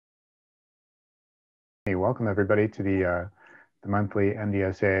Hey, welcome everybody to the monthly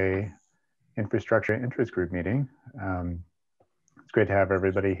NDSA Infrastructure Interest Group meeting. It's great to have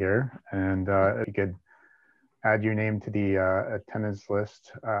everybody here, and if you could add your name to the attendance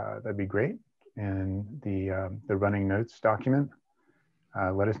list, that'd be great. And the running notes document,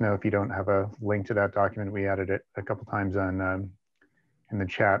 let us know if you don't have a link to that document. We added it a couple times on in the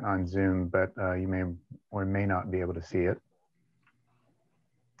chat on Zoom, but you may or may not be able to see it.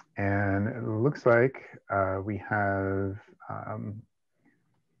 And it looks like we have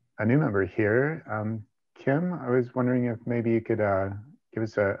a new member here. Kim, I was wondering if maybe you could give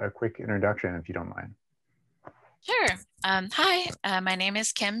us a quick introduction, if you don't mind. Sure. Hi, my name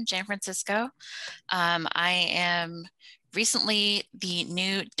is Kim Jan Francisco. I am recently the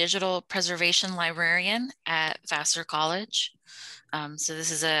new digital preservation librarian at Vassar College. So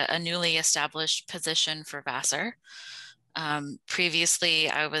this is a newly established position for Vassar. Previously,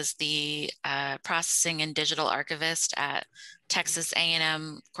 I was the processing and digital archivist at Texas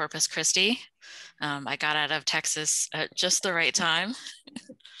A&M Corpus Christi. I got out of Texas at just the right time.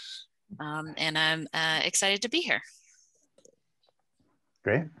 And I'm excited to be here.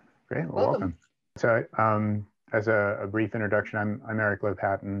 Great, well, welcome. So as a brief introduction, I'm Eric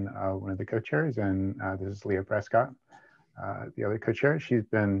Lopatin, one of the co-chairs, and this is Leah Prescott, the other co-chair. She's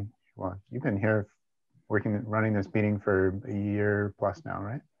been, well, you've been here running this meeting for a year plus now,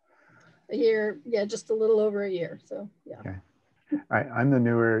 right? A year, yeah, just a little over a year, so yeah. Okay. I'm the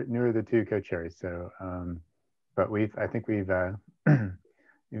newer of the two co-chairs, so but I think we've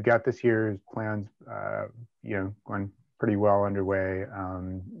got this year's plans, going pretty well underway.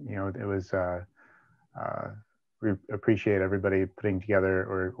 It was we appreciate everybody putting together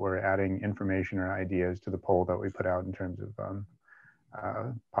or adding information or ideas to the poll that we put out in terms of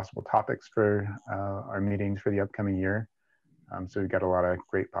possible topics for our meetings for the upcoming year. So we've got a lot of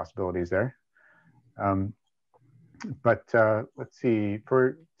great possibilities there. But let's see,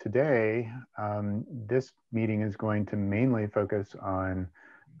 for today, this meeting is going to mainly focus on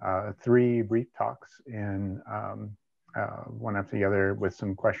 3 brief talks in one after the other with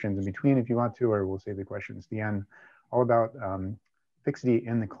some questions in between if you want to, or we'll save the questions at the end, all about Fixity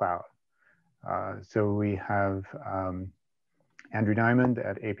in the cloud. So we have Andrew Diamond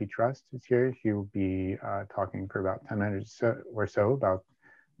at APTrust is here. He will be talking for about 10 minutes or so about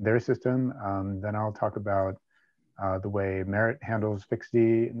their system. Then I'll talk about the way Merritt handles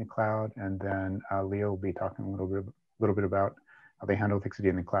Fixity in the cloud, and then Leah will be talking a little bit about how they handle Fixity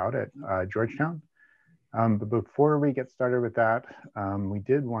in the cloud at Georgetown. But before we get started with that, we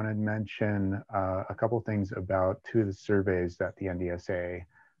did want to mention a couple things about 2 of the surveys that the NDSA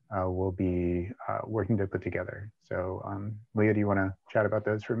will be working to put together. So Leah, do you want to chat about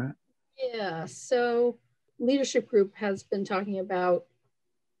those for a minute? Yeah, so leadership group has been talking about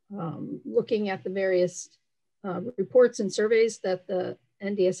looking at the various reports and surveys that the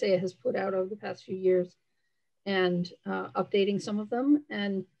NDSA has put out over the past few years and updating some of them.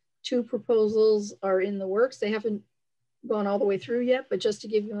 And 2 proposals are in the works. They haven't gone all the way through yet, but just to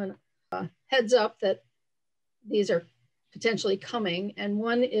give you a heads up that these are potentially coming. And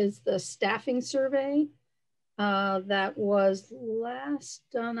one is the staffing survey that was last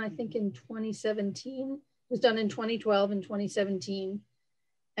done, I think, in 2017. It was done in 2012 and 2017.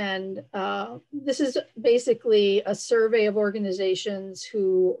 And this is basically a survey of organizations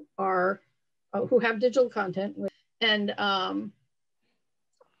who have digital content. And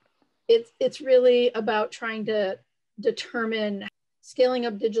it's really about trying to determine scaling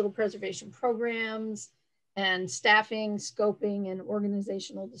up digital preservation programs and staffing, scoping, and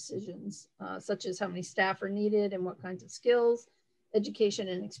organizational decisions, such as how many staff are needed and what kinds of skills, education,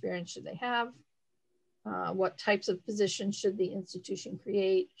 and experience should they have. What types of positions should the institution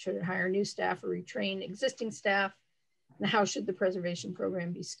create? Should it hire new staff or retrain existing staff? And how should the preservation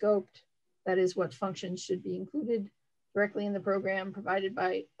program be scoped? That is, what functions should be included directly in the program, provided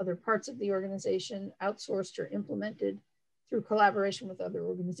by other parts of the organization, outsourced or implemented through collaboration with other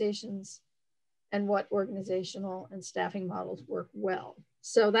organizations, and what organizational and staffing models work well.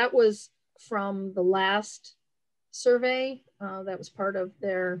 So that was from the last survey. That was part of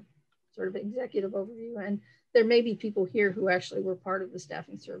their sort of executive overview. And there may be people here who actually were part of the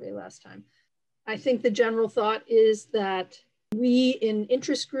staffing survey last time. I think the general thought is that we in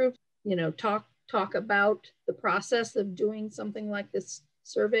interest groups, talk about the process of doing something like this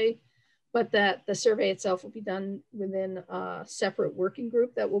survey, but that the survey itself will be done within a separate working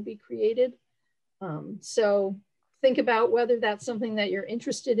group that will be created. So think about whether that's something that you're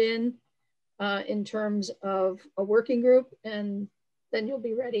interested in terms of a working group, and then you'll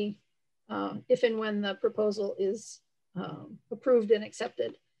be ready if and when the proposal is approved and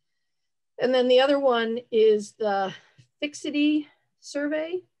accepted. And then the other one is the Fixity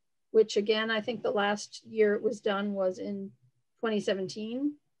survey, which again, I think the last year it was done was in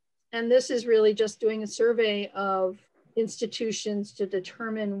 2017. And this is really just doing a survey of institutions to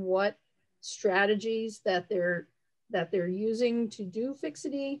determine what strategies that they're using to do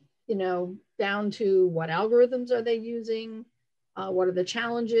Fixity, you know, down to what algorithms are they using, what are the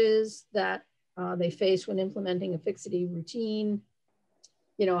challenges that they face when implementing a Fixity routine,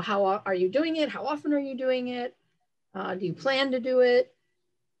 you know, how are you doing it? How often are you doing it? Do you plan to do it?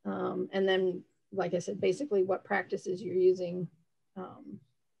 And then, like I said, basically what practices you're using.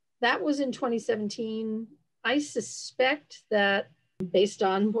 That was in 2017. I suspect that based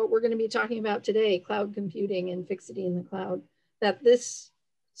on what we're going to be talking about today, cloud computing and Fixity in the cloud, that this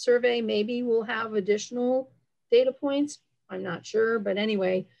survey maybe will have additional data points. I'm not sure, but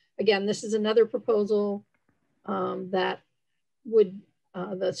anyway, again, this is another proposal that would,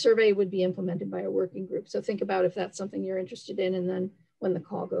 the survey would be implemented by a working group. So think about if that's something you're interested in, and then when the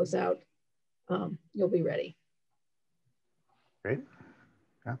call goes out, you'll be ready. Great.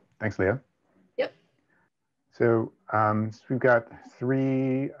 Yeah. Thanks, Leah. Yep. So, so we've got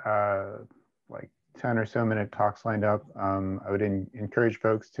three like 10 or so minute talks lined up. I would encourage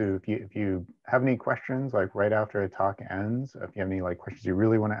folks to, if you have any questions, like right after a talk ends, if you have any like questions you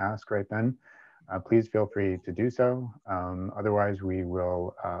really want to ask right then, please feel free to do so. Otherwise, we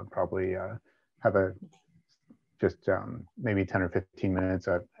will probably have a just maybe 10 or 15 minutes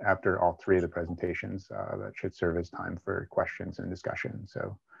after all three of the presentations that should serve as time for questions and discussion.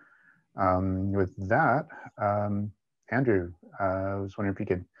 So with that, Andrew, I was wondering if you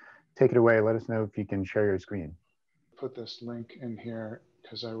could take it away. Let us know if you can share your screen. Put this link in here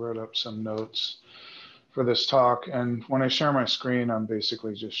because I wrote up some notes for this talk. And when I share my screen, I'm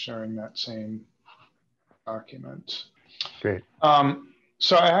basically just sharing that same document. Great.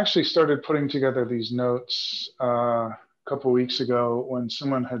 So I actually started putting together these notes a couple weeks ago when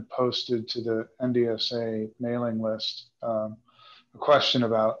someone had posted to the NDSA mailing list a question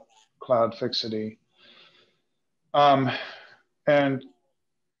about cloud Fixity. And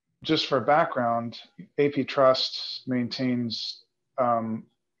just for background, APTrust maintains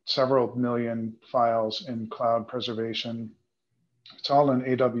several million files in cloud preservation. It's all in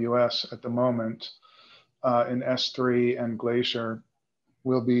AWS at the moment, in S3 and Glacier.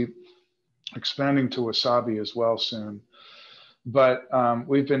 We'll be expanding to Wasabi as well soon. But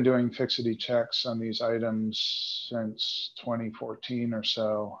we've been doing Fixity checks on these items since 2014 or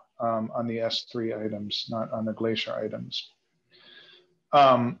so, on the S3 items, not on the Glacier items.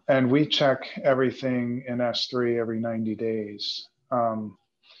 And we check everything in S3 every 90 days.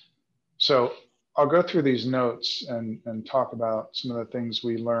 So I'll go through these notes and talk about some of the things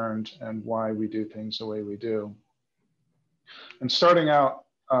we learned and why we do things the way we do. And starting out,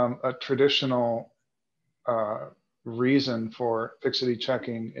 a traditional reason for Fixity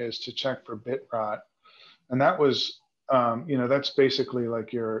checking is to check for bit rot. And that was, you know, that's basically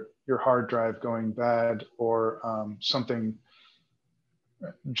like your hard drive going bad, or something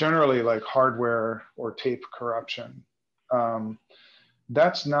generally like hardware or tape corruption.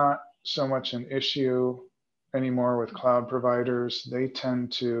 That's not so much an issue anymore with cloud providers. They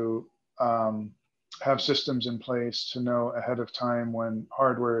tend to have systems in place to know ahead of time when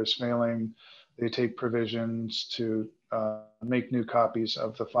hardware is failing. They take provisions to make new copies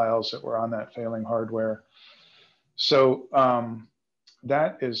of the files that were on that failing hardware. So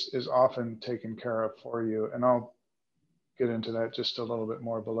that is often taken care of for you. And I'll get into that just a little bit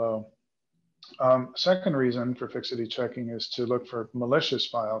more below. Second reason for Fixity checking is to look for malicious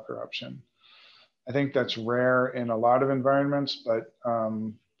file corruption. I think that's rare in a lot of environments, but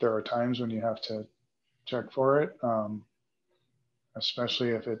there are times when you have to check for it, especially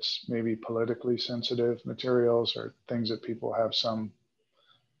if it's maybe politically sensitive materials or things that people have some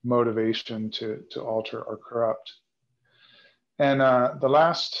motivation to alter or corrupt. And the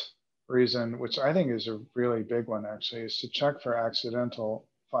last reason, which I think is a really big one actually, is to check for accidental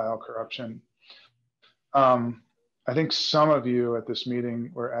file corruption. I think some of you at this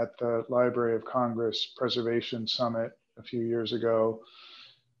meeting were at the Library of Congress Preservation Summit a few years ago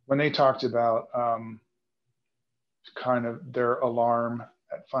when they talked about kind of their alarm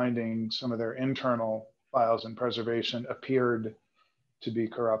at finding some of their internal files in preservation appeared to be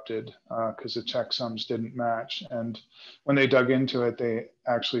corrupted because the checksums didn't match. And when they dug into it, they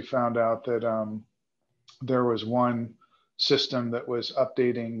actually found out that there was one system that was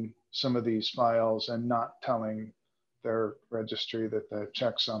updating some of these files and not telling their registry that the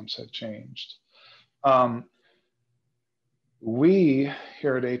checksums had changed. We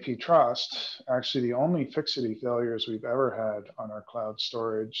here at APTrust, actually the only Fixity failures we've ever had on our cloud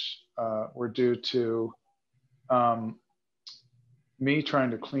storage were due to me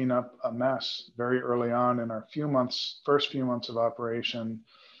trying to clean up a mess very early on in our first few months of operation.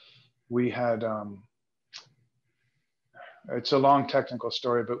 We had, it's a long technical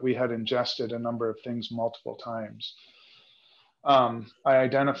story, but we had ingested a number of things multiple times. I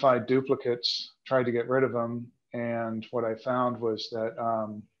identified duplicates, tried to get rid of them. And what I found was that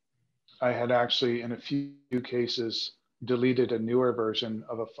I had actually, in a few cases, deleted a newer version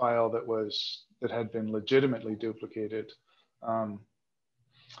of a file that had been legitimately duplicated.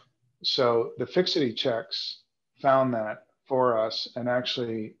 So the Fixity checks found that for us and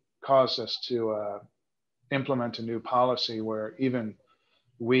actually caused us to implement a new policy where even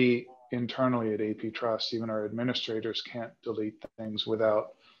we internally at APTrust, even our administrators can't delete things without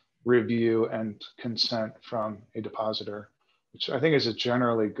review and consent from a depositor, which I think is a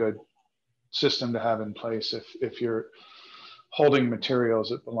generally good system to have in place if you're holding materials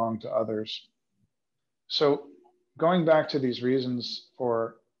that belong to others. So going back to these reasons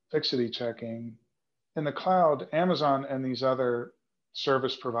for Fixity checking, in the cloud, Amazon and these other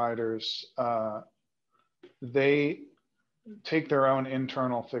service providers, they take their own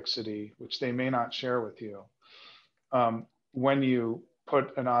internal Fixity, which they may not share with you, when you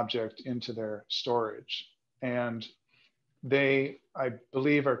put an object into their storage. And they, I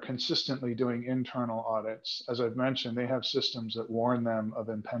believe, are consistently doing internal audits. As I've mentioned, they have systems that warn them of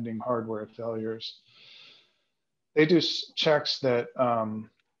impending hardware failures. They do checks that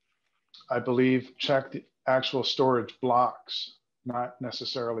I believe check the actual storage blocks, not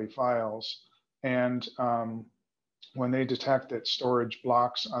necessarily files. And when they detect that storage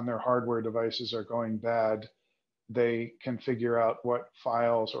blocks on their hardware devices are going bad, they can figure out what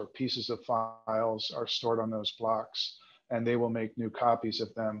files or pieces of files are stored on those blocks, and they will make new copies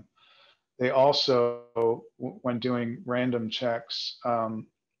of them. They also, when doing random checks,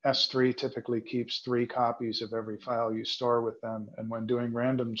 S3 typically keeps 3 copies of every file you store with them. And when doing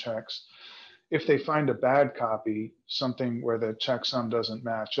random checks, if they find a bad copy, something where the checksum doesn't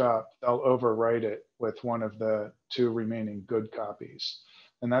match up, they'll overwrite it with one of the 2 remaining good copies.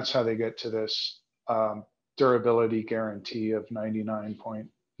 And that's how they get to this durability guarantee of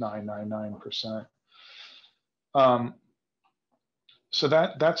 99.999%. So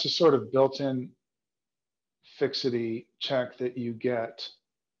that's a sort of built-in Fixity check that you get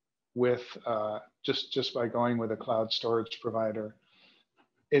with just by going with a cloud storage provider.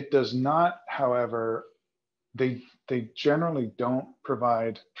 It does not, however, they generally don't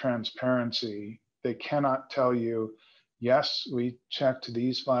provide transparency. They cannot tell you, yes, we checked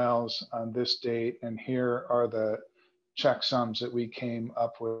these files on this date, and here are the checksums that we came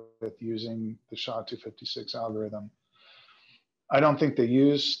up with using the SHA-256 algorithm. I don't think they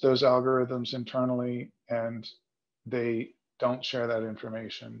use those algorithms internally, and they don't share that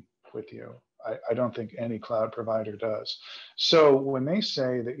information with you. I don't think any cloud provider does. So when they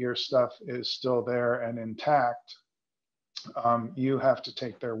say that your stuff is still there and intact, you have to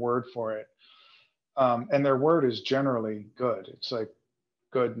take their word for it. And their word is generally good. It's like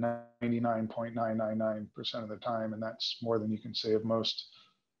good 99.999% of the time, and that's more than you can say of most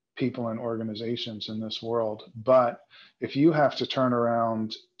people and organizations in this world. But if you have to turn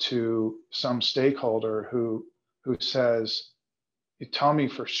around to some stakeholder who says, tell me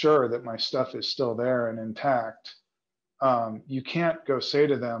for sure that my stuff is still there and intact, you can't go say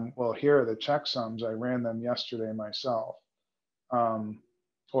to them, well, here are the checksums, I ran them yesterday myself,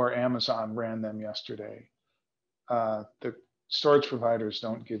 or Amazon ran them yesterday. The storage providers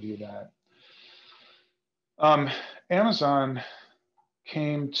don't give you that. Amazon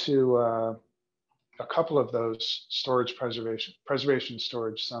came to a couple of those storage preservation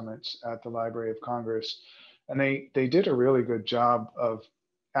storage summits at the Library of Congress, and they did a really good job of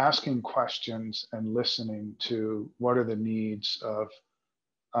asking questions and listening to what are the needs of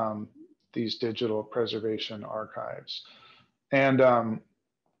these digital preservation archives. And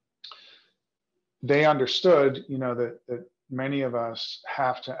they understood, that many of us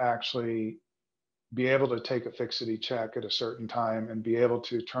have to actually be able to take a Fixity check at a certain time and be able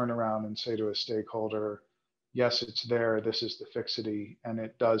to turn around and say to a stakeholder, yes, it's there, this is the Fixity, and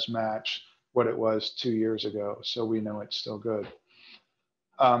it does match what it was 2 years ago, so we know it's still good.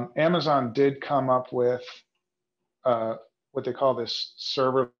 Amazon did come up with what they call this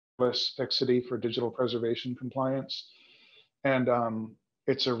serverless Fixity for digital preservation compliance. And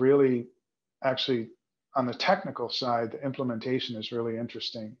it's a really, actually, on the technical side, the implementation is really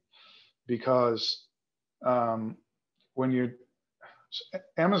interesting, because when you're,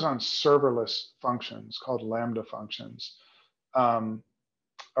 Amazon's serverless functions called Lambda functions, are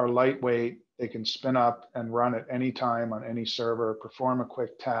lightweight. They can spin up and run at any time on any server, perform a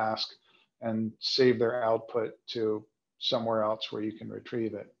quick task, and save their output to somewhere else where you can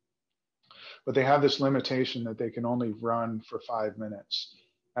retrieve it. But they have this limitation that they can only run for 5 minutes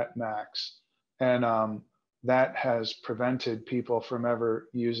at max. And that has prevented people from ever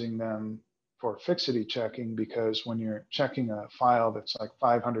using them for fixity checking, because when you're checking a file that's like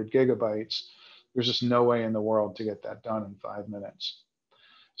 500 gigabytes, there's just no way in the world to get that done in 5 minutes.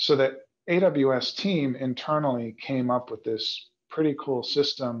 So that AWS team internally came up with this pretty cool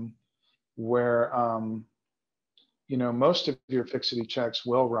system where you know, most of your fixity checks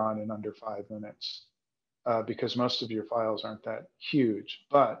will run in under 5 minutes because most of your files aren't that huge.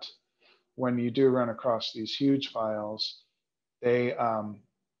 But when you do run across these huge files, they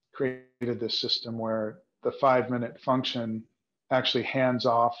created this system where the 5-minute function actually hands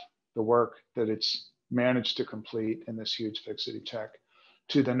off the work that it's managed to complete in this huge fixity check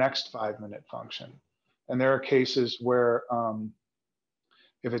to the next 5-minute function. And there are cases where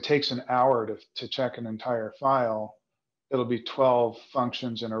if it takes an hour to check an entire file, it'll be 12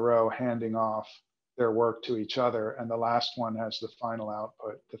 functions in a row handing off their work to each other, and the last one has the final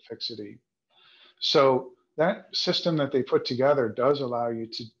output, the fixity. So that system that they put together does allow you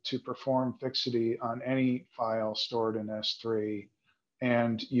to perform fixity on any file stored in S3,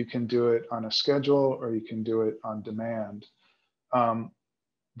 and you can do it on a schedule or you can do it on demand.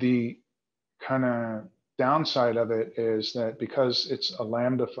 The kind of downside of it is that because it's a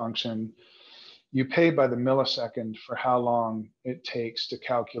Lambda function, you pay by the millisecond for how long it takes to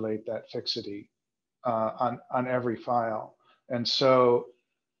calculate that fixity on every file. And so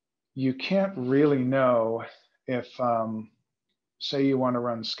you can't really know if, say you want to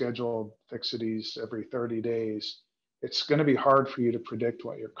run scheduled fixities every 30 days, it's going to be hard for you to predict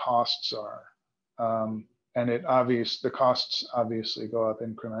what your costs are. And the costs obviously go up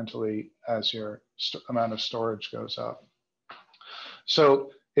incrementally as your amount of storage goes up.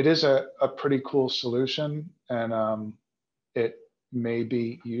 So it is a pretty cool solution, and it may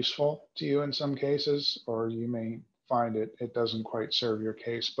be useful to you in some cases, or you may find it doesn't quite serve your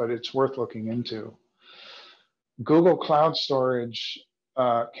case, but it's worth looking into. Google Cloud Storage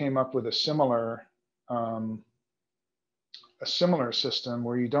came up with a similar system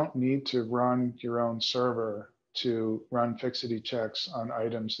where you don't need to run your own server to run fixity checks on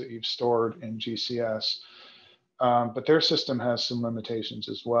items that you've stored in GCS. But their system has some limitations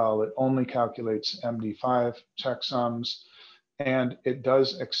as well. It only calculates MD5 checksums, and it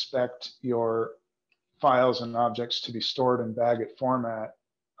does expect your files and objects to be stored in Baggett format,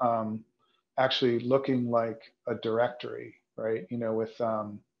 actually looking like a directory, right? You know, with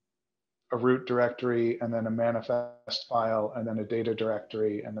a root directory and then a manifest file and then a data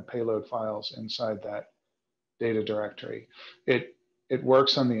directory and the payload files inside that data directory. It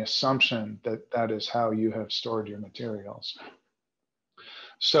works on the assumption that that is how you have stored your materials.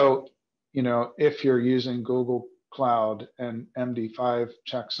 So, you know, if you're using Google Cloud and MD5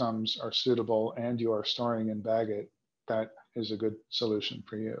 checksums are suitable and you are storing in Baggett, that is a good solution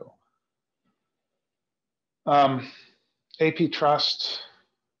for you. APTrust,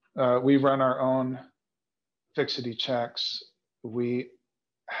 we run our own fixity checks. We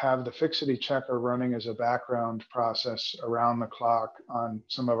have the fixity checker running as a background process around the clock on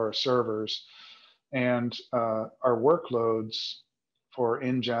some of our servers. And our workloads for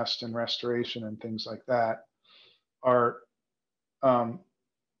ingest and restoration and things like that are,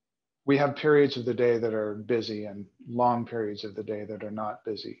 we have periods of the day that are busy and long periods of the day that are not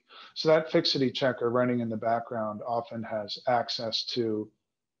busy. So that fixity checker running in the background often has access to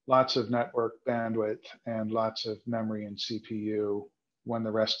lots of network bandwidth and lots of memory and CPU when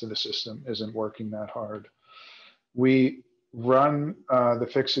the rest of the system isn't working that hard. We run the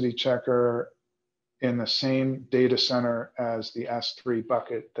fixity checker in the same data center as the S3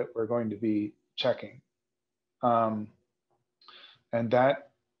 bucket that we're going to be checking. And that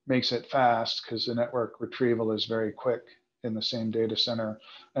makes it fast because the network retrieval is very quick in the same data center.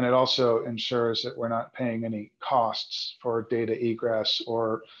 And it also ensures that we're not paying any costs for data egress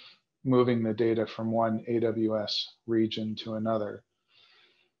or moving the data from one AWS region to another.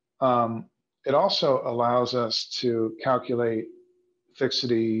 It also allows us to calculate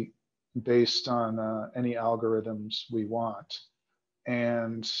fixity based on any algorithms we want.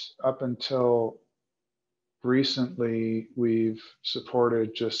 And up until recently, we've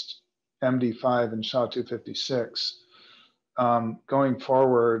supported just MD5 and SHA-256. Going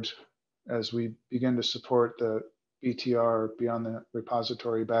forward, as we begin to support the BTR, beyond the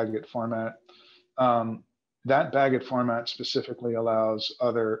repository Baggett format, that Baggett format specifically allows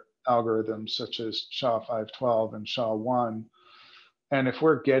other algorithms such as SHA-512 and SHA-1 And if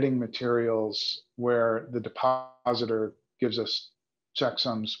we're getting materials where the depositor gives us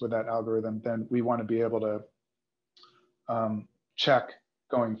checksums with that algorithm, then we want to be able to check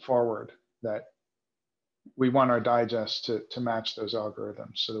going forward that we want our digest to match those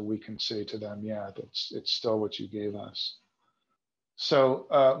algorithms so that we can say to them, yeah, it's still what you gave us. So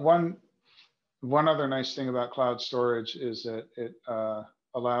one other nice thing about cloud storage is that it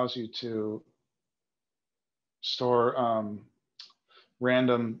allows you to store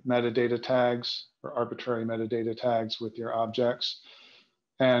random metadata tags or arbitrary metadata tags with your objects.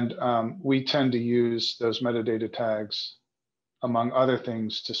 And we tend to use those metadata tags, among other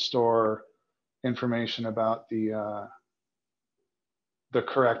things, to store information about the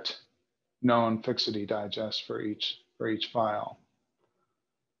correct known fixity digest for each file.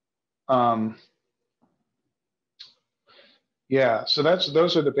 Yeah, so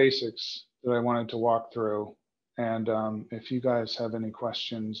those are the basics that I wanted to walk through. And if you guys have any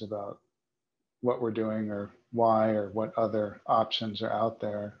questions about what we're doing or why or what other options are out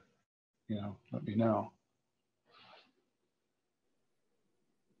there, let me know.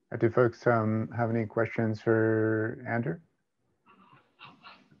 Do folks have any questions for Andrew?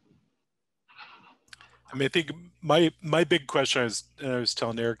 I mean, I think my big question, I was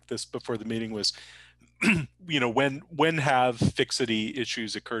telling Eric this before the meeting, was, when have fixity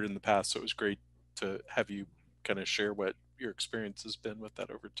issues occurred in the past? So it was great to have you kind of share what your experience has been with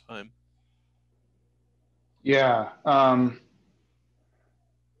that over time. Yeah.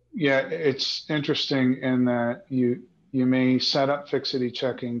 Yeah, it's interesting in that you may set up fixity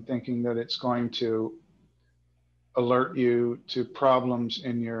checking thinking that it's going to alert you to problems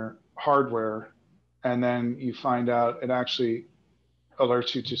in your hardware, and then you find out it actually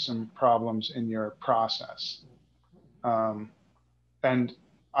alerts you to some problems in your process. And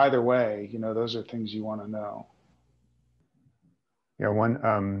either way, those are things you want to know. Yeah, when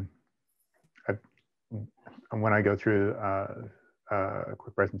I go through a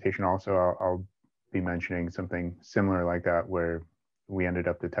quick presentation also, I'll be mentioning something similar like that, where we ended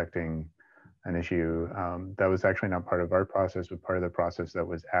up detecting an issue that was actually not part of our process, but part of the process that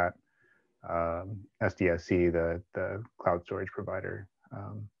was at NDSA, the cloud storage provider.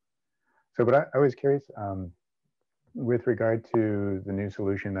 But I was curious, with regard to the new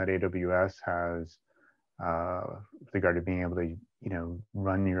solution that AWS has, with regard to being able to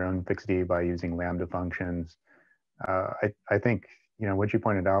run your own fixity by using Lambda functions. I think what you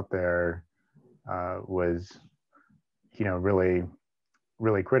pointed out there was really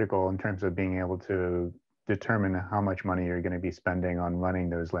critical in terms of being able to determine how much money you're going to be spending on running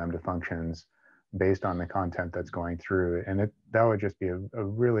those Lambda functions based on the content that's going through. And that would just be a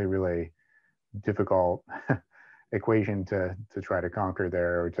really difficult equation to try to conquer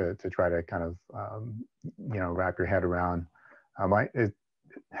there, or to try to kind of wrap your head around.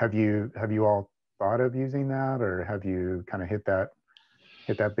 Have you all thought of using that, or have you kind of hit that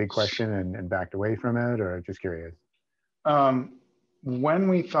big question and backed away from it, or just curious? When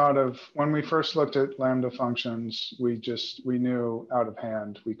we first looked at Lambda functions, we knew out of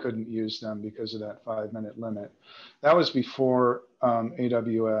hand we couldn't use them because of that 5-minute limit. That was before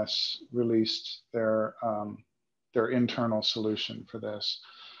AWS released their internal solution for this.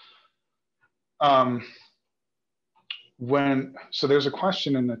 So there's a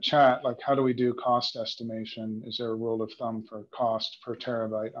question in the chat, like, how do we do cost estimation? Is there a rule of thumb for cost per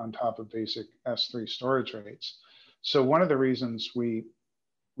terabyte on top of basic S3 storage rates? So one of the reasons we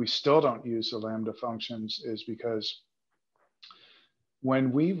still don't use the Lambda functions is because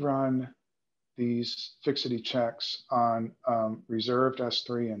when we run these fixity checks on reserved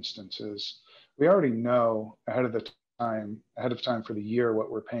S3 instances, we already know ahead of time for the year what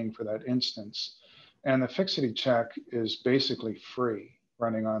we're paying for that instance. And the fixity check is basically free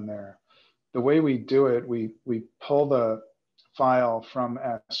running on there. The way we do it, we pull the file from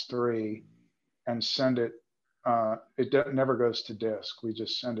S3 and send it. It never goes to disk. We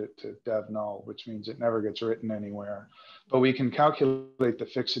just send it to dev null, which means it never gets written anywhere. But we can calculate the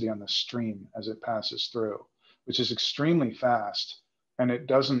fixity on the stream as it passes through, which is extremely fast. And it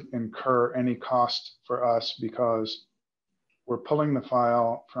doesn't incur any cost for us because we're pulling the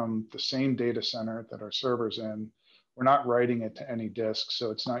file from the same data center that our server's in. We're not writing it to any disk,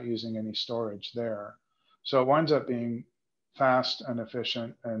 so it's not using any storage there. So it winds up being fast and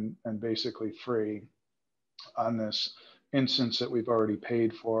efficient and basically free on this instance that we've already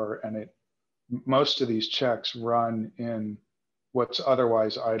paid for. And most of these checks run in what's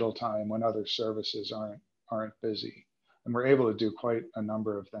otherwise idle time when other services aren't busy. And we're able to do quite a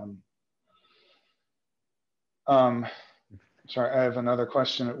number of them. Sorry, I have another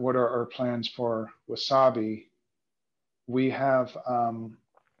question. What are our plans for Wasabi? we have, on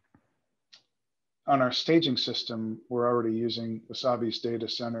our staging system, we're already using Wasabi's data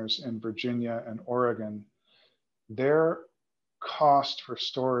centers in Virginia and Oregon. Their cost for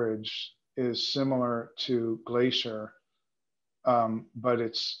storage is similar to Glacier, but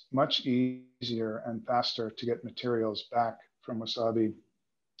it's much easier and faster to get materials back from Wasabi,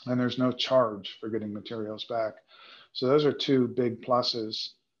 and there's no charge for getting materials back. So those are two big pluses.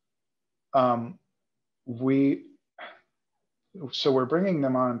 So we're bringing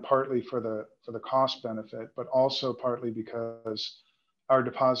them on partly for the cost benefit, but also partly because our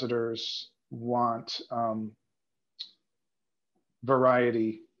depositors want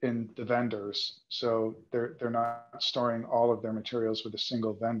variety in the vendors. So they're not storing all of their materials with a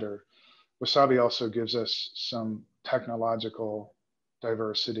single vendor. Wasabi also gives us some technological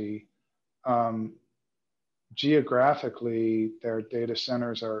diversity. Geographically, their data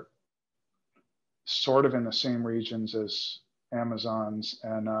centers are sort of in the same regions as Amazon's,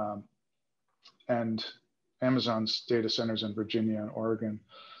 and Amazon's data centers in Virginia and Oregon.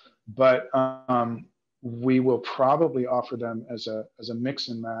 But we will probably offer them as a mix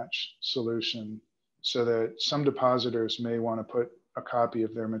and match solution, so that some depositors may want to put a copy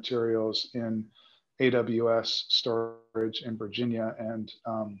of their materials in AWS storage in Virginia and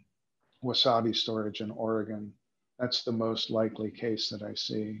Wasabi storage in Oregon. That's the most likely case that I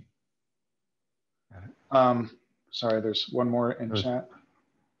see. Sorry, there's one more in chat.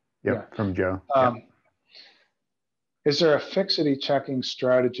 Yep, yeah. From Joe. Is there a fixity checking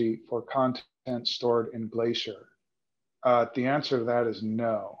strategy for content stored in Glacier? The answer to that is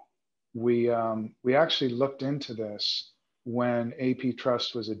no. We actually looked into this when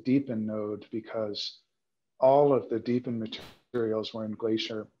APTrust was a deepen node, because all of the deepen materials were in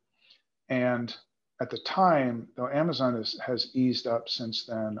Glacier. And at the time, though Amazon has eased up since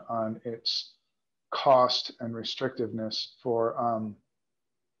then on its cost and restrictiveness for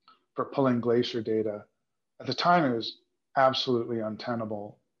pulling Glacier data, at the time it was absolutely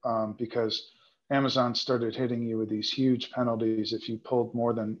untenable, because Amazon started hitting you with these huge penalties if you pulled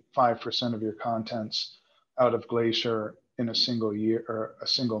more than 5% of your contents out of Glacier in a single year or a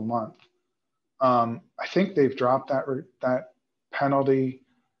single month. I think they've dropped that penalty.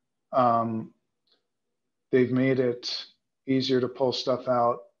 They've made it easier to pull stuff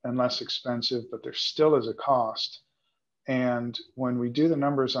out and less expensive, but there still is a cost. And when we do the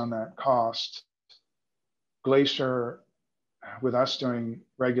numbers on that cost, Glacier, with us doing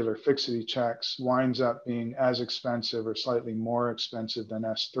regular fixity checks, winds up being as expensive or slightly more expensive than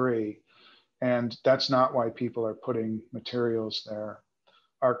S3. And that's not why people are putting materials there.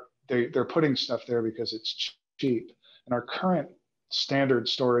 They're putting stuff there because it's cheap. And our current standard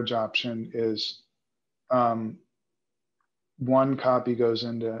storage option is one copy goes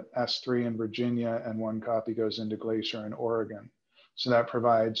into S3 in Virginia and one copy goes into Glacier in Oregon. So that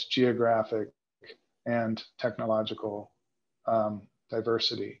provides geographic and technological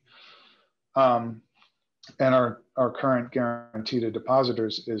diversity. And our current guarantee to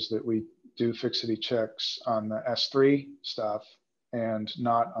depositors is that we do fixity checks on the S3 stuff and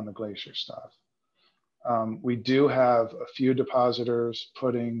not on the Glacier stuff. We do have a few depositors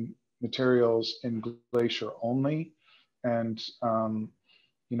putting materials in Glacier only. And,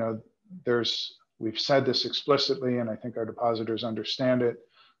 you know, we've said this explicitly, and I think our depositors understand it.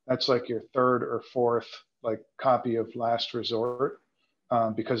 That's like your third or fourth copy of last resort,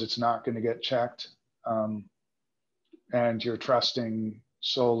 because it's not going to get checked. And you're trusting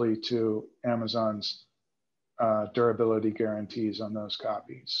solely to Amazon's durability guarantees on those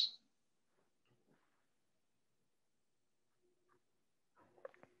copies.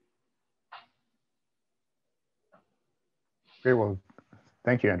 Great. Well,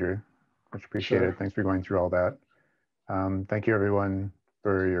 thank you, Andrew. Much appreciated. Sure. Thanks for going through all that. Thank you, everyone,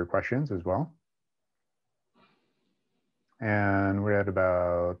 for your questions as well. And we're at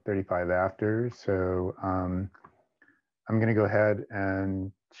about 35 after, so I'm going to go ahead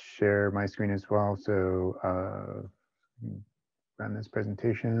and share my screen as well. So run this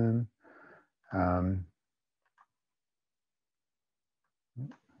presentation.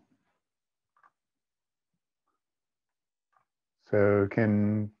 So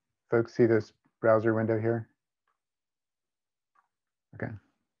can folks see this browser window here? Okay.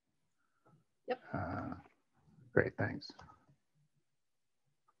 Yep. Great, thanks.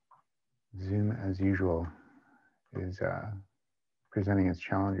 Zoom, as usual, is presenting its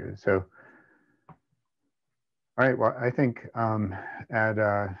challenges. So, all right. Well, I think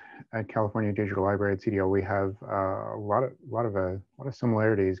at California Digital Library at CDL, we have a lot of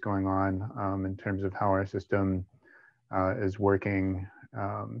similarities going on in terms of how our system is working.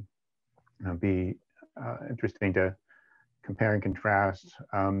 It'll be interesting to compare and contrast.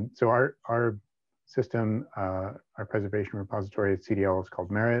 So our system, our preservation repository at CDL is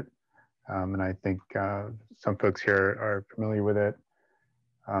called Merritt. And I think some folks here are familiar with it.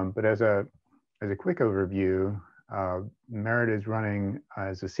 But as a quick overview, Merritt is running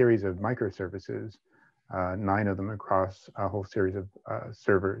as a series of microservices, 9 of them across a whole series of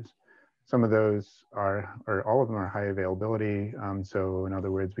servers. Some of those are, or all of them are high availability. So in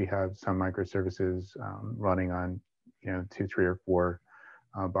other words, we have some microservices running on, 2, 3, or 4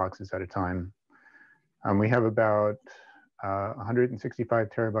 boxes at a time. We have about 165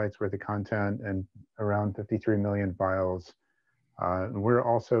 terabytes worth of content and around 53 million files. We're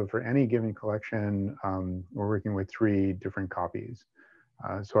also, for any given collection, we're working with 3 different copies.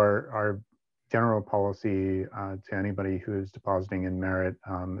 So our general policy to anybody who's depositing in Merritt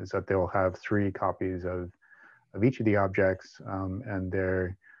is that they'll have 3 copies of each of the objects, and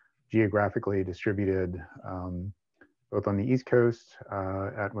they're geographically distributed both on the East Coast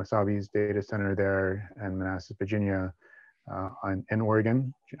at Wasabi's data center there, and Manassas, Virginia, in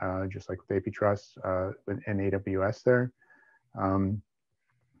Oregon, just like with APTrust, in AWS there.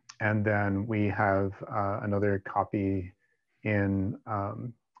 And then we have another copy in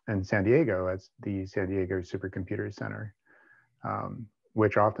San Diego at the San Diego Supercomputer Center,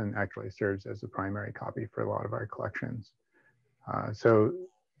 which often actually serves as the primary copy for a lot of our collections. So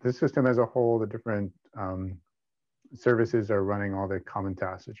the system as a whole, the different services are running all the common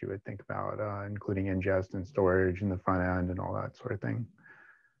tasks that you would think about, including ingest and storage and the front end and all that sort of thing.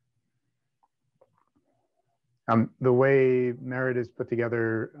 The way Merritt is put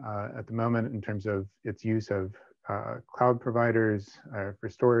together at the moment in terms of its use of cloud providers for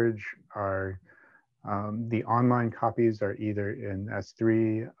storage are the online copies are either in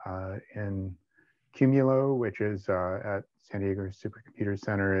S3 in Cumulo, which is at San Diego Supercomputer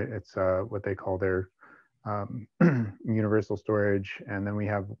Center. It's what they call their universal storage. And then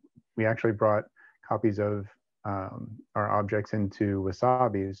we actually brought copies of our objects into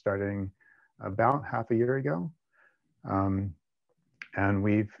Wasabi starting about half a year ago. And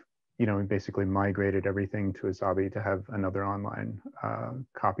we've, we basically migrated everything to Wasabi to have another online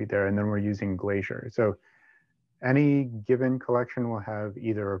copy there. And then we're using Glacier. So any given collection will have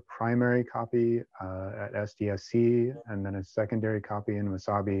either a primary copy at SDSC, and then a secondary copy in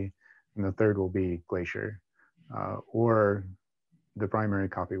Wasabi, and the third will be Glacier, or the primary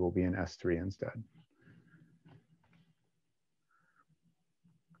copy will be in S3 instead.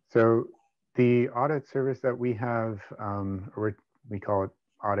 So the audit service that we have, or we call it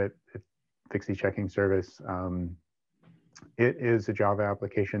audit Fixity checking service, it is a Java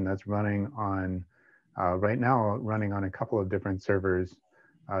application that's running on, right now, running on a couple of different servers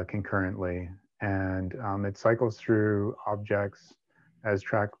concurrently. And it cycles through objects as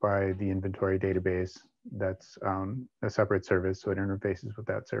tracked by the inventory database. That's a separate service, so it interfaces with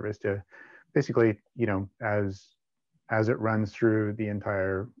that service to basically, as it runs through the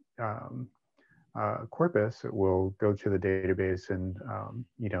entire corpus, it will go to the database and,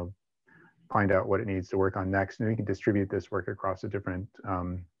 find out what it needs to work on next. And we can distribute this work across the different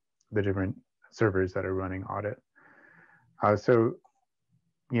servers that are running audit. So,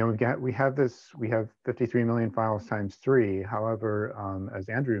 we have 53 million files times 3. However, as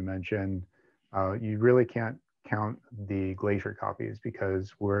Andrew mentioned, you really can't count the Glacier copies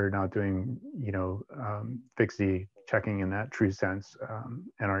because we're not doing, Fixity checking in that true sense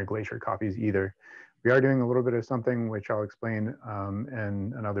in our Glacier copies either. We are doing a little bit of something which I'll explain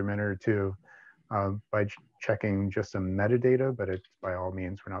in another minute or two by checking just some metadata, but it's by all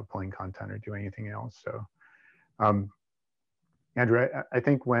means, we're not pulling content or doing anything else. So, Andrew, I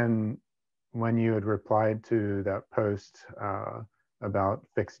think when you had replied to that post about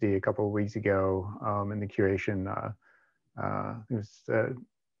Fixity a couple of weeks ago in the curation,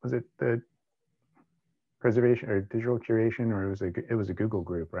 was it the preservation or digital curation, or it was a Google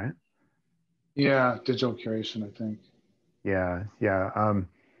group, right? Yeah, digital curation, I think. Yeah.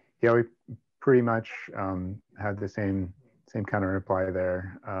 We pretty much had the same kind of reply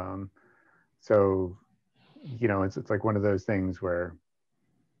there. So, it's like one of those things where,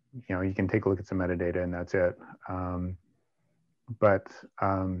 you can take a look at some metadata and that's it. But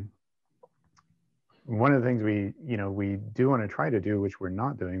one of the things we do want to try to do, which we're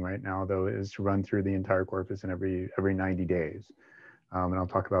not doing right now, though, is to run through the entire corpus in every 90 days. And I'll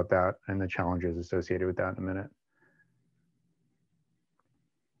talk about that and the challenges associated with that in a minute.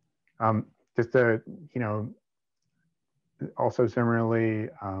 Just to, also similarly,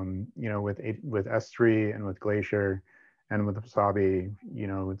 with S3 and with Glacier and with Wasabi,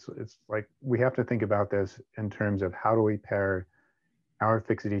 it's like we have to think about this in terms of how do we pair our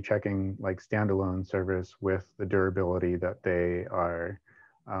Fixity checking like standalone service with the durability that they are,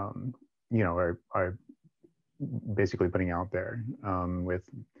 you know, are basically putting out there, with,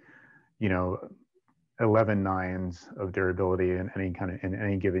 you know, 11 nines of durability in any kind of, in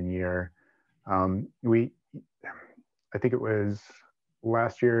any given year. I think it was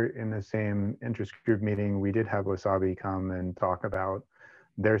last year in the same interest group meeting, we did have Wasabi come and talk about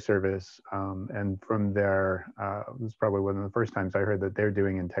their service. And from there, it was probably one of the first times I heard that they're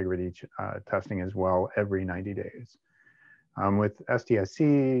doing integrity testing as well every 90 days. With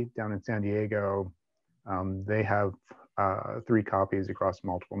SDSC down in San Diego, they have 3 copies across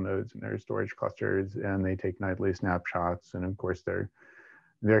multiple nodes in their storage clusters, and they take nightly snapshots. And of course,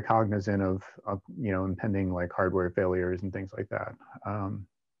 they're cognizant of you know, impending like hardware failures and things like that.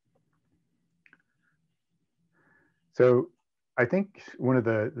 So I think one of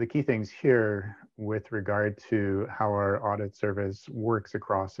the key things here with regard to how our audit service works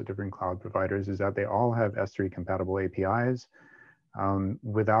across the different cloud providers is that they all have S3 compatible APIs.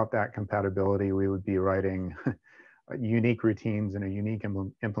 Without that compatibility, we would be writing unique routines and a unique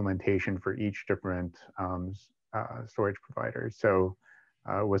implementation for each different storage provider. So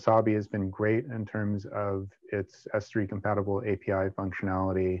Wasabi has been great in terms of its S3 compatible API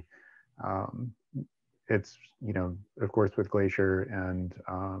functionality. It's, you know, of course, with Glacier and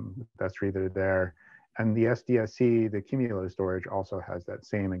S3 that are there. And the SDSC, the Cumulo storage, also has that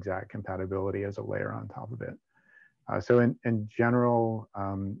same exact compatibility as a layer on top of it. So in general,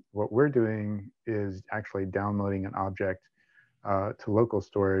 what we're doing is actually downloading an object to local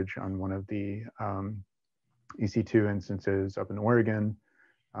storage on one of the EC2 instances up in Oregon.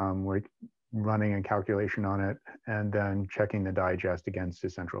 We're running a calculation on it and then checking the digest against the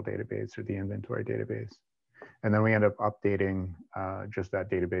central database or the inventory database. And then we end up updating just that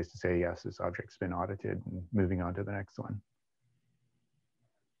database to say, yes, this object's been audited, and moving on to the next one.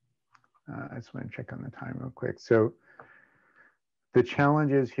 I just want to check on the time real quick. So the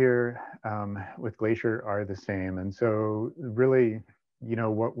challenges here with Glacier are the same. And so really, you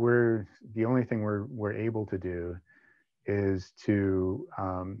know, the only thing we're able to do is to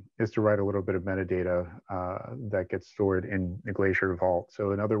write a little bit of metadata that gets stored in the Glacier vault.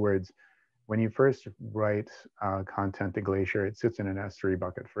 So in other words, when you first write content to Glacier, it sits in an S3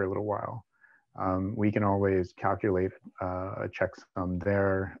 bucket for a little while. We can always calculate a checksum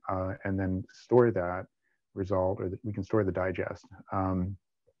there and then store that result, or we can store the digest.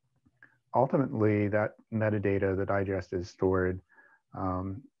 Ultimately, that metadata, the digest, is stored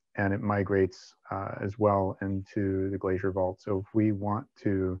and it migrates as well into the Glacier vault. So if we want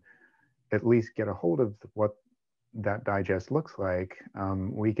to at least get a hold of what that digest looks like,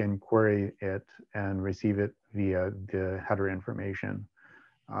 we can query it and receive it via the header information,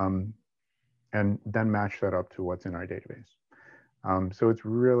 and then match that up to what's in our database. So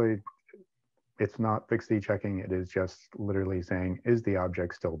it's not Fixity checking, it is just literally saying, is the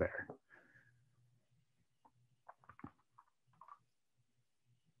object still there?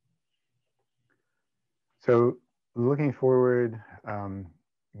 So looking forward,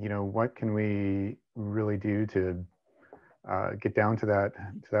 you know, what can we really do to get down to that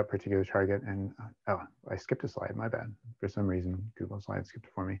particular target? And oh, I skipped a slide, my bad. For some reason, Google Slides skipped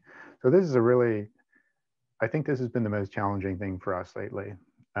it for me. So this is I think this has been the most challenging thing for us lately.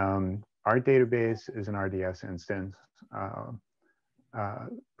 Our database is an RDS instance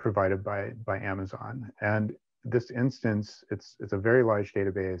provided by Amazon. And this instance, it's a very large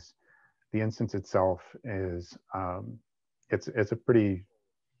database. The instance itself is, it's a pretty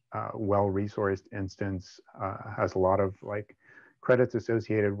well-resourced instance, has a lot of like credits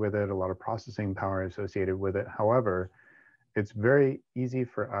associated with it, a lot of processing power associated with it. However, it's very easy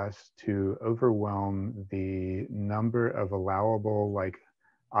for us to overwhelm the number of allowable like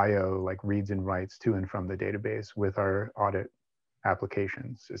IO, like reads and writes to and from the database with our audit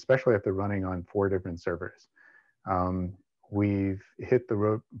applications, especially if they're running on 4 different servers. We've hit the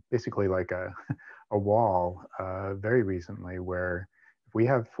road, basically like a wall very recently, where if we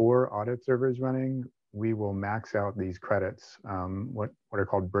have 4 audit servers running, we will max out these credits, what are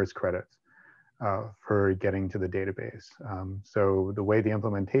called burst credits, for getting to the database. So the way the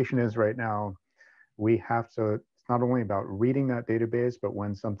implementation is right now, we have to, it's not only about reading that database, but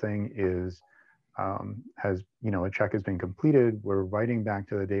when something is, has, you know, a check has been completed, we're writing back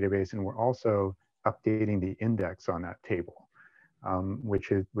to the database, and we're also updating the index on that table,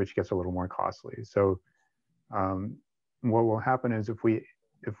 which gets a little more costly. So what will happen is if we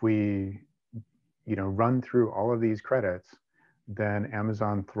you know, run through all of these credits, then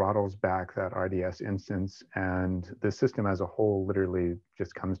Amazon throttles back that RDS instance, and the system as a whole literally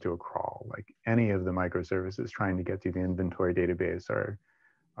just comes to a crawl. Like any of the microservices trying to get to the inventory database are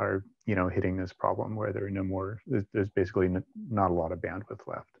hitting this problem where there are no more, there's basically not a lot of bandwidth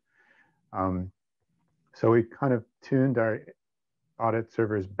left. So we kind of tuned our audit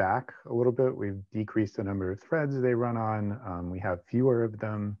servers back a little bit. We've decreased the number of threads they run on. We have fewer of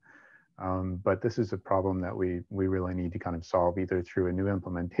them. But this is a problem that we really need to kind of solve either through a new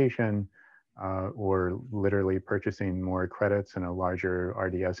implementation or literally purchasing more credits in a larger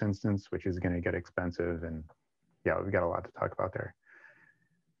RDS instance, which is going to get expensive. And yeah, we've got a lot to talk about there.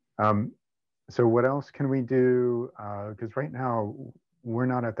 So what else can we do? Because right now, we're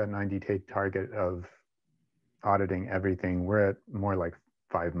not at that 90-day target of auditing everything. We're at more like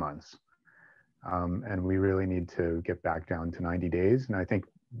 5 months. And we really need to get back down to 90 days. And I think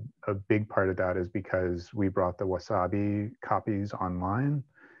a big part of that is because we brought the Wasabi copies online,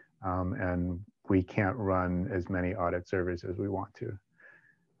 and we can't run as many audit servers as we want to.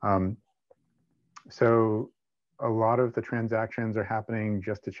 So a lot of the transactions are happening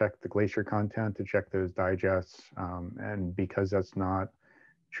just to check the Glacier content, to check those digests. And because that's not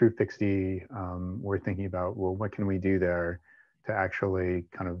true Fixity, we're thinking about, well, what can we do there to actually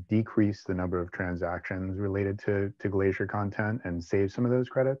kind of decrease the number of transactions related to Glacier content and save some of those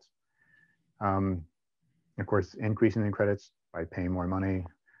credits. Of course, increasing the credits by paying more money,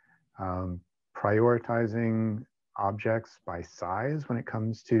 prioritizing objects by size when it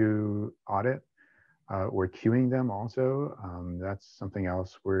comes to audit, or queuing them also. That's something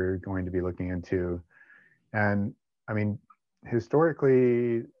else we're going to be looking into. And I mean,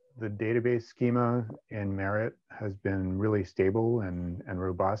 historically, the database schema in Merritt has been really stable and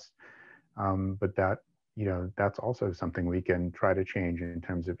robust, but that, that's also something we can try to change in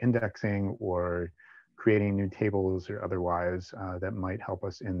terms of indexing or creating new tables or otherwise that might help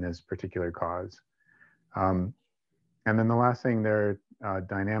us in this particular cause. And then the last thing, they're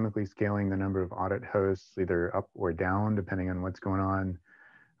dynamically scaling the number of audit hosts, either up or down, depending on what's going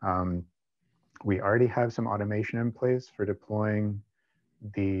on. We already have some automation in place for deploying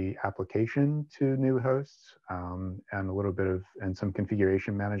the application to new hosts, and a little bit of, and some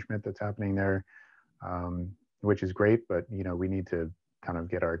configuration management that's happening there, which is great, but we need to kind of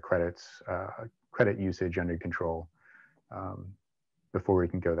get our credit usage under control before we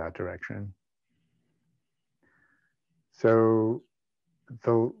can go that direction. So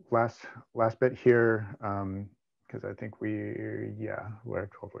the last bit here, because I think we're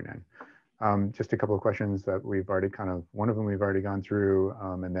at 12:49. Just a couple of questions that we've already one of them we've already gone through,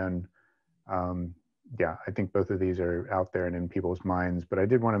 and then, yeah, I think both of these are out there and in people's minds, but I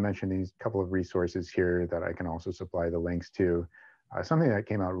did want to mention these couple of resources here that I can also supply the links to. Something that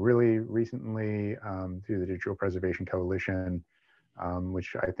came out really recently through the Digital Preservation Coalition,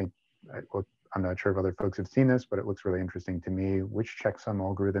 which I think, I'm not sure if other folks have seen this, but it looks really interesting to me. Which checksum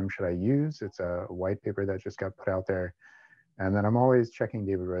algorithm should I use? It's a white paper that just got put out there. And then I'm always checking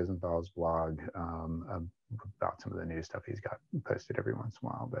David Rosenthal's blog about some of the new stuff he's got posted every once in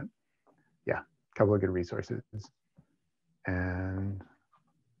a while. But yeah, a couple of good resources. And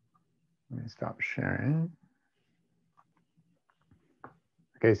let me stop sharing.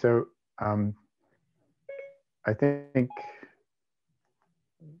 Okay, so I think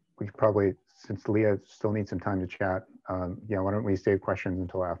we could probably, since Leah still needs some time to chat, yeah, why don't we save questions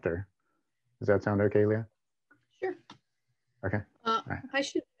until after? Does that sound okay, Leah? Sure. Okay. Right. I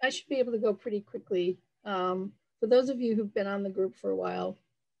should be able to go pretty quickly. For those of you who've been on the group for a while,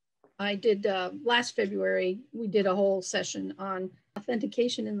 I did last February, we did a whole session on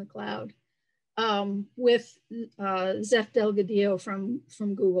authentication in the cloud with Zeph Delgadillo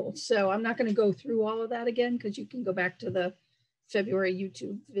from Google. So I'm not going to go through all of that again, because you can go back to the February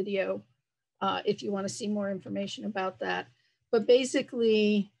YouTube video if you want to see more information about that. But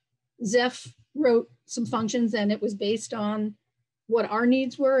basically, Zeph wrote some functions, and it was based on what our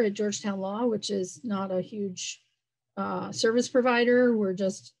needs were at Georgetown Law, which is not a huge service provider. We're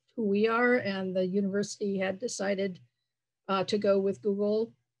just who we are, and the university had decided to go with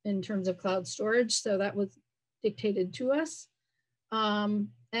Google in terms of cloud storage. So that was dictated to us. And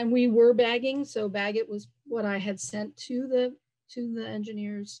we were bagging. So Baggett was what I had sent to the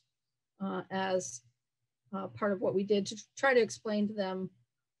engineers as part of what we did to try to explain to them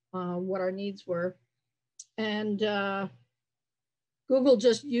what our needs were. And Google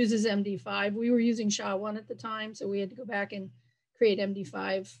just uses MD5. We were using SHA-1 at the time, so we had to go back and create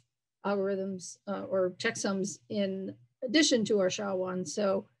MD5 algorithms or checksums in addition to our SHA-1.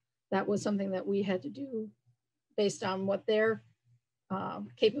 So that was something that we had to do based on what their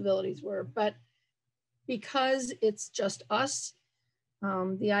capabilities were. But because it's just us,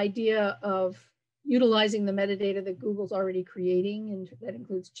 the idea of utilizing the metadata that Google's already creating, and that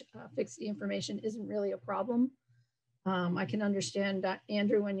includes Fixity information, isn't really a problem. I can understand,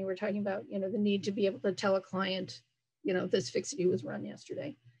 Andrew, when you were talking about, the need to be able to tell a client, this Fixity was run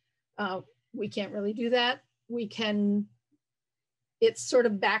yesterday. We can't really do that. We can, it's sort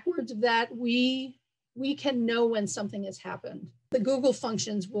of backwards of that. We can know when something has happened. The Google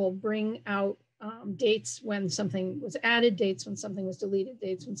functions will bring out dates when something was added, dates when something was deleted,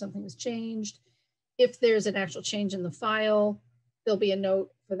 dates when something was changed. If there's an actual change in the file, there'll be a note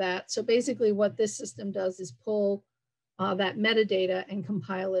for that. So basically what this system does is pull that metadata and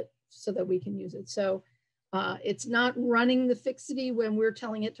compile it so that we can use it. So it's not running the Fixity when we're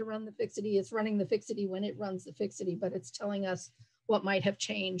telling it to run the Fixity. It's running the Fixity when it runs the Fixity, but it's telling us what might have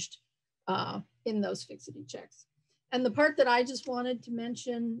changed in those Fixity checks. And the part that I just wanted to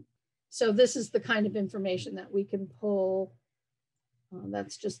mention, so this is the kind of information that we can pull.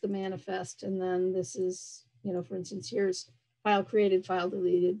 That's just the manifest. And then this is, for instance, here's file created, file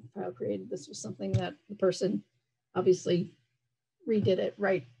deleted, file created. This was something that the person obviously redid it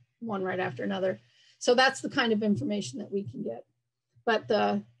one right after another. So that's the kind of information that we can get. But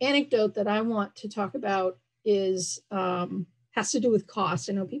the anecdote that I want to talk about is, has to do with cost.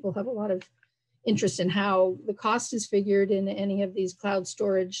 I know people have a lot of interest in how the cost is figured in any of these cloud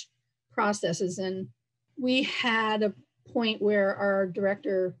storage processes. And we had a point where our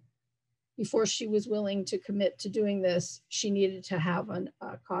director, before she was willing to commit to doing this, she needed to have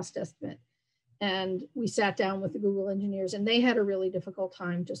a cost estimate. And we sat down with the Google engineers, and they had a really difficult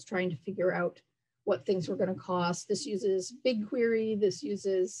time just trying to figure out what things were going to cost. This uses BigQuery. This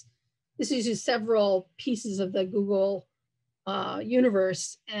uses several pieces of the Google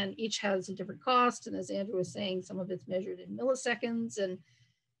universe, and each has a different cost. And as Andrew was saying, some of it's measured in milliseconds. And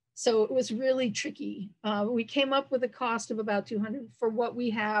so it was really tricky. We came up with a cost of about 200 for what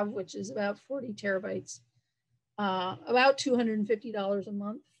we have, which is about 40 terabytes, about $250 a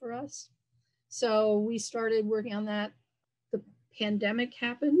month for us. So we started working on that. The pandemic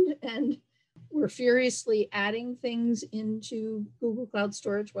happened, and we're furiously adding things into Google Cloud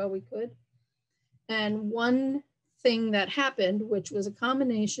Storage while we could. And one thing that happened, which was a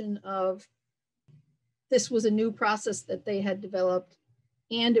combination of, this was a new process that they had developed,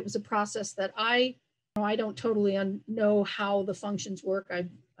 and it was a process that I don't totally know how the functions work.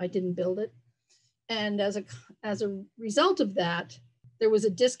 I didn't build it. And as a result of that, there was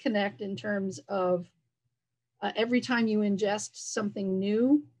a disconnect in terms of every time you ingest something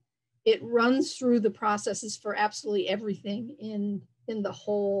new, it runs through the processes for absolutely everything in the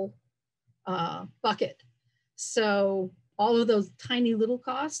whole bucket. So all of those tiny little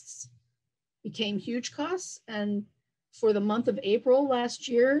costs became huge costs. And for the month of April last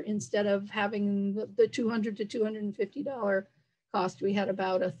year, instead of having the $200 to $250 cost, we had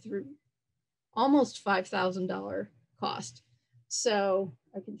about almost $5,000 cost. So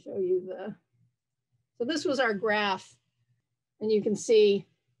I can show you so this was our graph, and you can see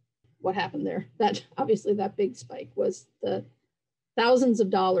what happened there. That obviously that big spike was the thousands of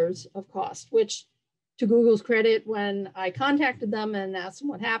dollars of cost, which, to Google's credit, when I contacted them and asked them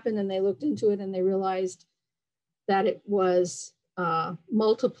what happened, and they looked into it and they realized that it was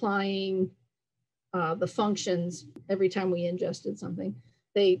multiplying the functions every time we ingested something,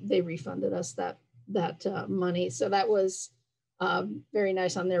 they refunded us that money. So that was very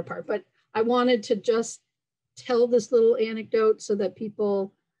nice on their part. But I wanted to just tell this little anecdote so that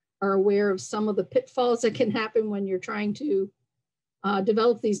people are aware of some of the pitfalls that can happen when you're trying to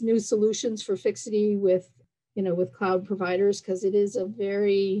develop these new solutions for Fixity with cloud providers, because it is a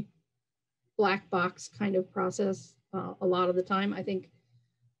very black box kind of process a lot of the time. I think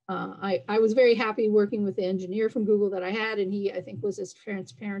I was very happy working with the engineer from Google that I had, and he, I think, was as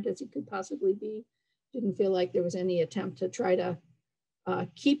transparent as he could possibly be. Didn't feel like there was any attempt to try to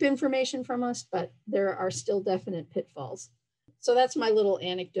keep information from us, but there are still definite pitfalls. So that's my little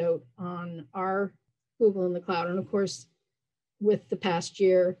anecdote on our Google in the cloud. And of course, with the past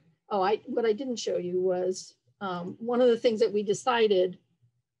year, what I didn't show you was one of the things that we decided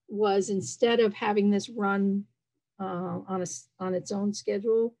was, instead of having this run on its own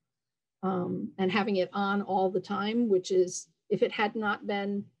schedule and having it on all the time, which is, if it had not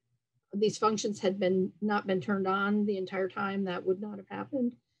been, these functions had not been turned on the entire time, that would not have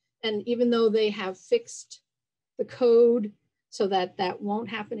happened. And even though they have fixed the code so that that won't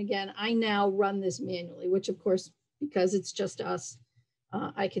happen again, I now run this manually, which of course, because it's just us,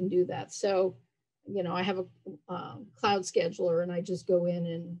 I can do that. So, I have a cloud scheduler, and I just go in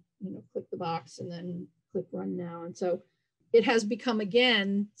and, click the box and then click run now. And so it has become,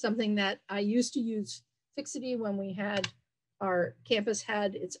 again, something that I used to use Fixity, when we had our campus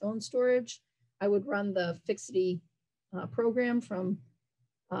had its own storage, I would run the Fixity program from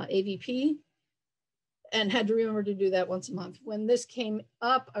AVP and had to remember to do that once a month. When this came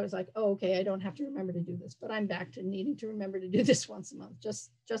up, I was like, oh, okay, I don't have to remember to do this, but I'm back to needing to remember to do this once a month,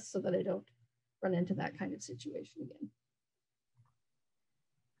 just so that I don't run into that kind of situation again.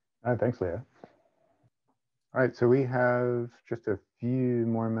 Thanks, Leah. All right, so we have just a few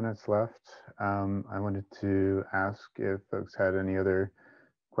more minutes left. I wanted to ask if folks had any other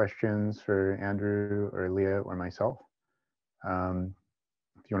questions for Andrew or Leah or myself. If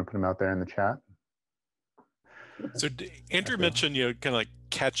you want to put them out there in the chat. So Andrew mentioned, kind of like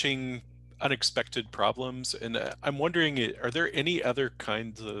catching unexpected problems. And I'm wondering, are there any other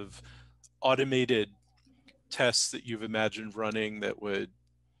kinds of automated tests that you've imagined running that would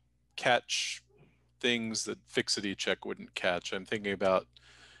catch things that Fixity check wouldn't catch? I'm thinking about,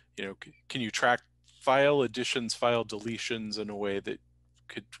 can you track file additions, file deletions in a way that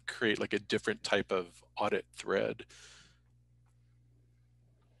could create like a different type of audit thread?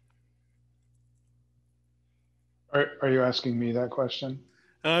 Are you asking me that question?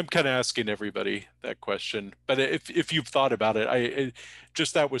 I'm kind of asking everybody that question, but if you've thought about it,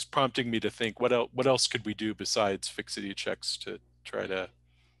 just that was prompting me to think, what else could we do besides Fixity checks to try to?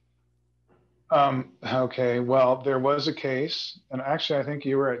 Okay, well, there was a case, and actually I think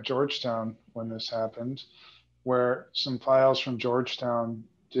you were at Georgetown when this happened, where some files from Georgetown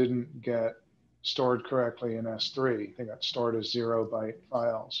didn't get stored correctly in S3. They got stored as 0-byte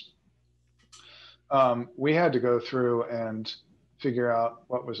files. We had to go through and figure out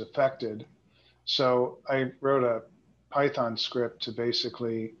what was affected. So I wrote a Python script to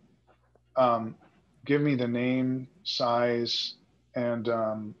basically give me the name, size, and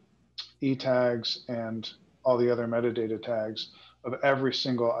e-tags and all the other metadata tags of every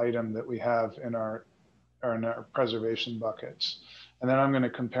single item that we have in our preservation buckets. And then I'm going to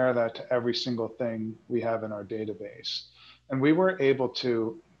compare that to every single thing we have in our database. And we were able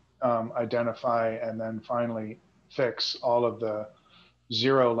to identify and then finally fix all of the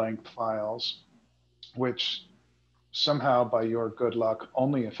 0-length files, which somehow by your good luck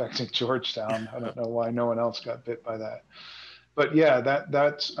only affected Georgetown. I don't know why no one else got bit by that. But yeah,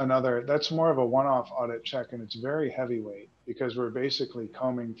 that's more of a one-off audit check, and it's very heavyweight because we're basically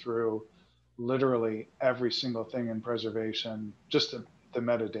combing through literally every single thing in preservation, just the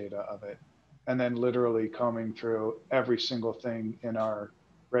metadata of it, and then literally combing through every single thing in our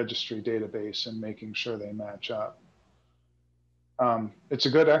registry database and making sure they match up. It's a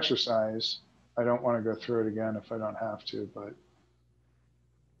good exercise. I don't want to go through it again if I don't have to, but.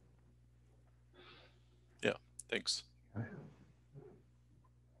 Yeah, thanks.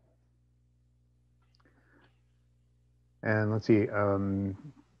 And let's see,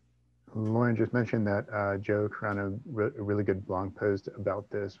 Lauren just mentioned that Joe ran a really good blog post about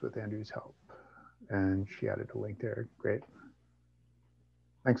this with Andrew's help, and she added a link there. Great.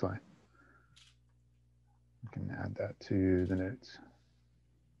 Thanks, Lauren. You can add that to the notes.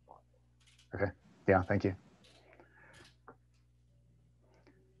 Okay, yeah, thank you.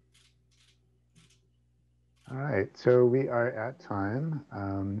 All right, so we are at time.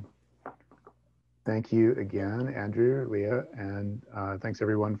 Thank you again, Andrew, Leah, and thanks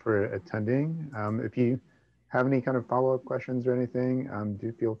everyone for attending. If you have any kind of follow-up questions or anything,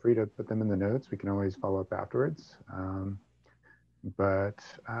 do feel free to put them in the notes. We can always follow up afterwards. But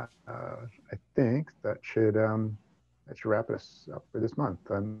I think that should wrap us up for this month.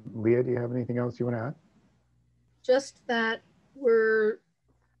 Leah, do you have anything else you want to add? Just that we're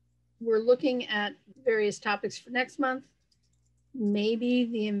looking at various topics for next month. Maybe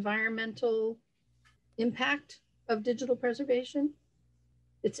the environmental impact of digital preservation.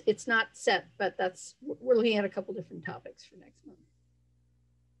 It's not set, but we're looking at a couple different topics for next month.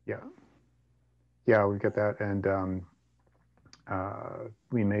 Yeah, we've got that, and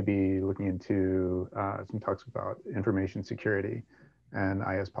we may be looking into some talks about information security and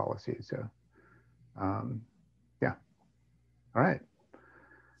IS policies. So yeah, all right.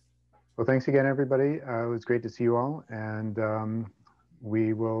 Well, thanks again, everybody. It was great to see you all, and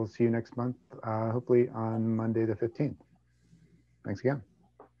we will see you next month, hopefully on Monday the 15th. Thanks again.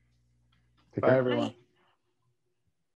 Take care. Bye, everyone. Bye.